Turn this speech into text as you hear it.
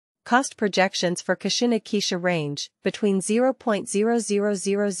Cost projections for Kishu range between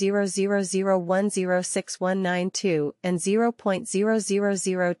 0.000000106192 and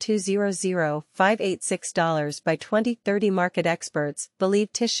 $0.000200586 by 2030. Market experts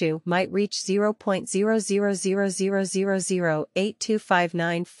believe Kishu might reach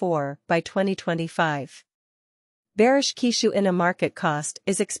 0.00000082594 by 2025. Bearish Kishu in a market cost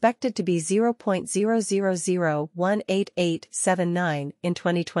is expected to be 0.000018879 in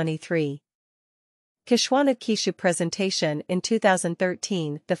 2023. Kishu presentation in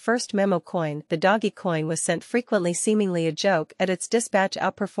 2013. The first memo coin, the doggy coin, was sent frequently, seemingly a joke at its dispatch,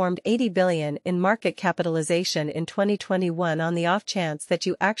 outperformed 80 billion in market capitalization in 2021. On the off chance that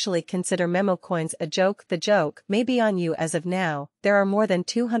you actually consider memo coins a joke, the joke may be on you. As of now, there are more than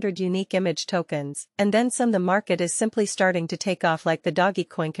 200 unique image tokens, and then some. The market is simply starting to take off like the doggy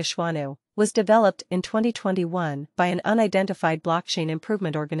coin. Kishu was developed in 2021 by an unidentified blockchain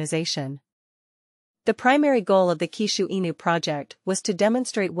improvement organization. The primary goal of the Kishu project was to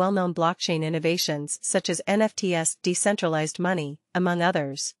demonstrate well-known blockchain innovations such as NFTs, decentralized money, among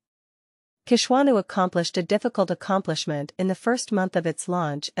others. Kishu accomplished a difficult accomplishment in the first month of its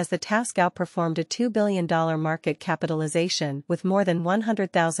launch, as the task outperformed a $2 billion market capitalization with more than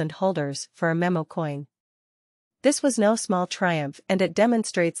 100,000 holders for a memo coin. This was no small triumph, and it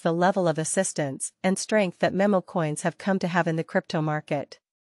demonstrates the level of assistance and strength that memo coins have come to have in the crypto market.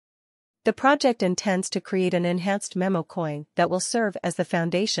 The project intends to create an enhanced memo coin that will serve as the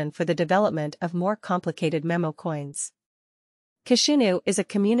foundation for the development of more complicated memo coins. Kishu is a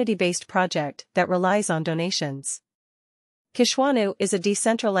community-based project that relies on donations. Kishu is a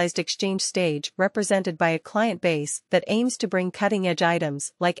decentralized exchange stage represented by a client base that aims to bring cutting-edge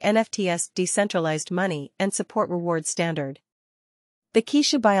items like NFTs, decentralized money, and support reward standard. The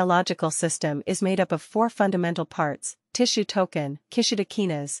Kishu biological system is made up of 4 fundamental parts: Kishu token, Kishu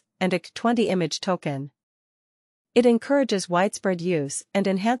tokens, and X20 image token. It encourages widespread use and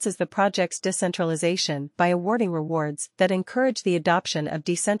enhances the project's decentralization by awarding rewards that encourage the adoption of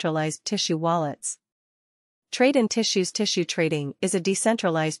decentralized Kishu wallets. Trade in Kishu's Kishu trading is a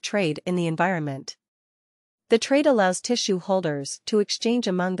decentralized trade in the environment. The trade allows Kishu holders to exchange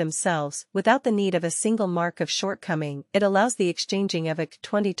among themselves without the need of a single mark of shortcoming. It allows the exchanging of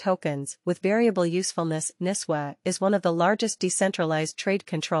X20 tokens with variable usefulness. NISWA is one of the largest decentralized trade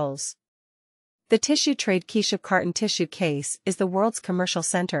controls. The Kishu trade Kishu carton Kishu case is the world's commercial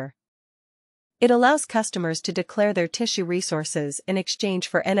center. It allows customers to declare their Kishu resources in exchange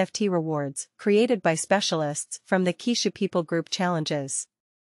for NFT rewards created by specialists from the Kishu People Group challenges.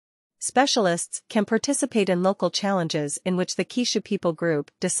 Specialists can participate in local challenges in which the Kishu People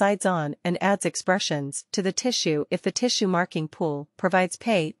Group decides on and adds expressions to the Kishu if the Kishu marking pool provides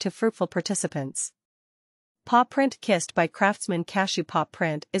pay to fruitful participants. Paw Print Kissed by Craftsman. Kishu Paw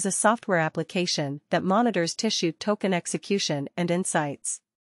Print is a software application that monitors Kishu token execution and insights.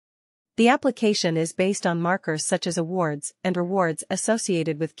 The application is based on markers such as awards and rewards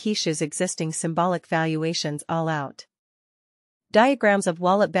associated with Kishu's existing symbolic valuations. All out diagrams of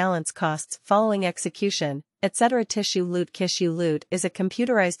wallet balance costs following execution, etc. Kishu Loot is a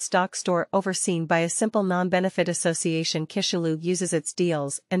computerized stock store overseen by a simple non-benefit association. Kishu uses its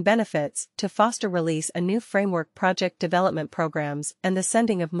deals and benefits to foster release a new framework, project development programs, and the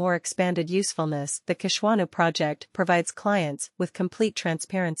sending of more expanded usefulness. The Kishu project provides clients with complete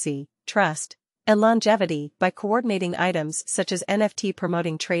transparency, trust, and longevity by coordinating items such as NFT,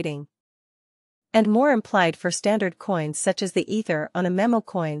 promoting trading, and more implied for standard coins such as the Ether on a memo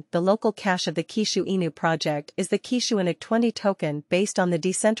coin. The local cache of the Kishu project is the Kishu X20 token based on the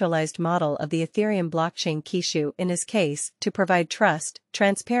decentralized model of the Ethereum blockchain. Kishu, in his case, to provide trust,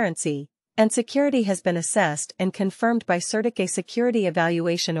 transparency, and security, has been assessed and confirmed by CertiK, a security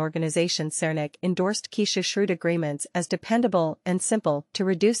evaluation organization. CertiK endorsed Kishu Shrewd agreements as dependable and simple to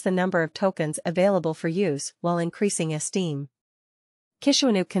reduce the number of tokens available for use while increasing esteem.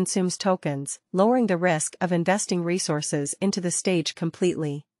 Kishu consumes tokens, lowering the risk of investing resources into the stage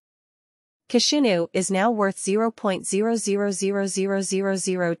completely. Kishu is now worth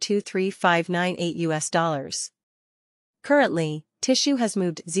 $0.00000235598 Currently, Kishu has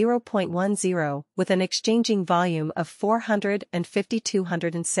moved 0.10 with an exchanging volume of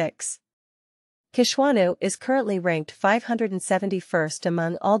 450,206. Kishu is currently ranked 571st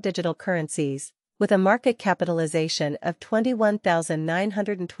among all digital currencies, with a market capitalization of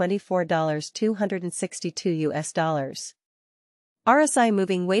 $21,924.262. RSI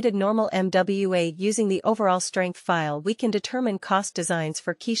moving weighted normal MWA. Using the overall strength file, we can determine cost designs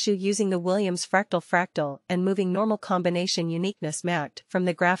for Kishu using the Williams fractal and moving normal combination uniqueness mapped from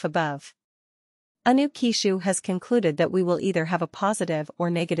the graph above. Anu Kishu has concluded that we will either have a positive or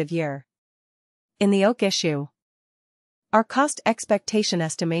negative year. In the oak issue, our cost expectation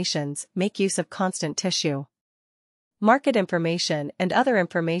estimations make use of constant tissue. Market information and other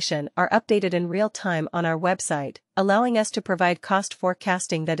information are updated in real time on our website, allowing us to provide cost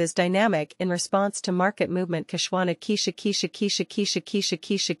forecasting that is dynamic in response to market movement. Kishu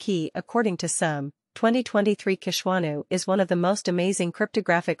according to some, 2023 Kishu is one of the most amazing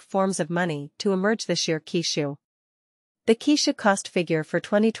cryptographic forms of money to emerge this year. Kishu. The Kishu cost figure for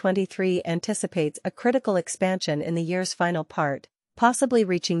 2023 anticipates a critical expansion in the year's final part, possibly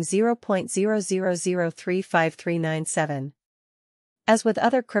reaching 0.00035397. As with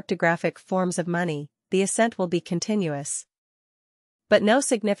other cryptographic forms of money, the ascent will be continuous. But no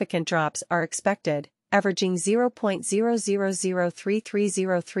significant drops are expected, averaging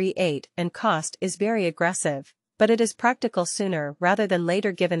 0.00033038, and cost is very aggressive, but it is practical sooner rather than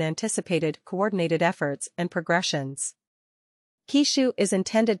later given anticipated coordinated efforts and progressions. Kishu is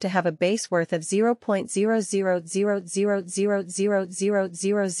intended to have a base worth of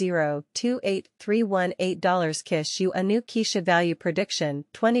 $0.0000000028,318. Kishu Anu Kishu Value Prediction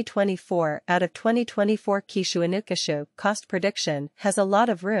 2024 Out of 2024 Kishu Anu Kishu cost prediction has a lot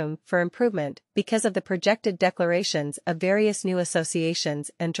of room for improvement because of the projected declarations of various new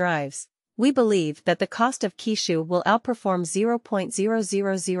associations and drives. We believe that the cost of Kishu will outperform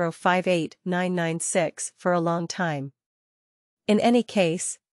 0.00058996 for a long time. In any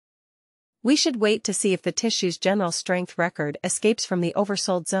case, we should wait to see if the tissue's general strength record escapes from the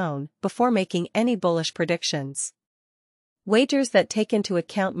oversold zone before making any bullish predictions. Wagers that take into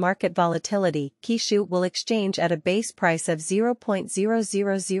account market volatility. Kishu will exchange at a base price of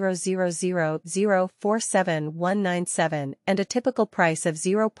 0.00000047,197 and a typical price of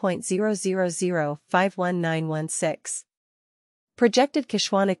 0.00051916. Projected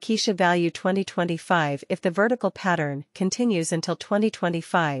Kishu Kishu value 2025. If the vertical pattern continues until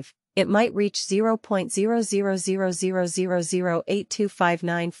 2025, it might reach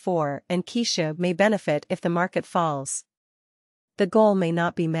 0.000000825994 and Kishu may benefit if the market falls. The goal may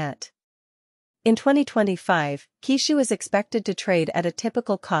not be met. In 2025, Kishu is expected to trade at a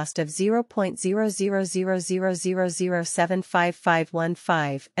typical cost of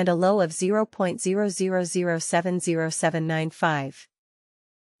 0.000000755515 and a low of 0.00070795.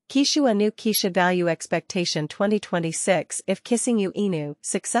 Kishu Anu Kishu Value Expectation 2026. If Kishu Inu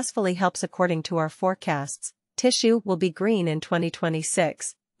successfully helps according to our forecasts, tissue will be green in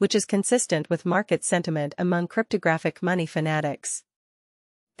 2026, which is consistent with market sentiment among cryptographic money fanatics.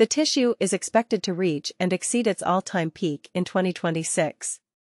 The tissue is expected to reach and exceed its all-time peak in 2026.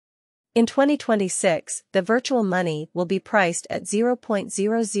 In 2026, the virtual money will be priced at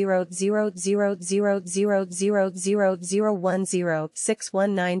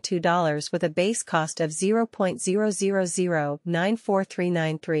 $0.00000000010619 with a base cost of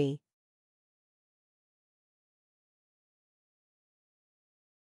 0.00094393.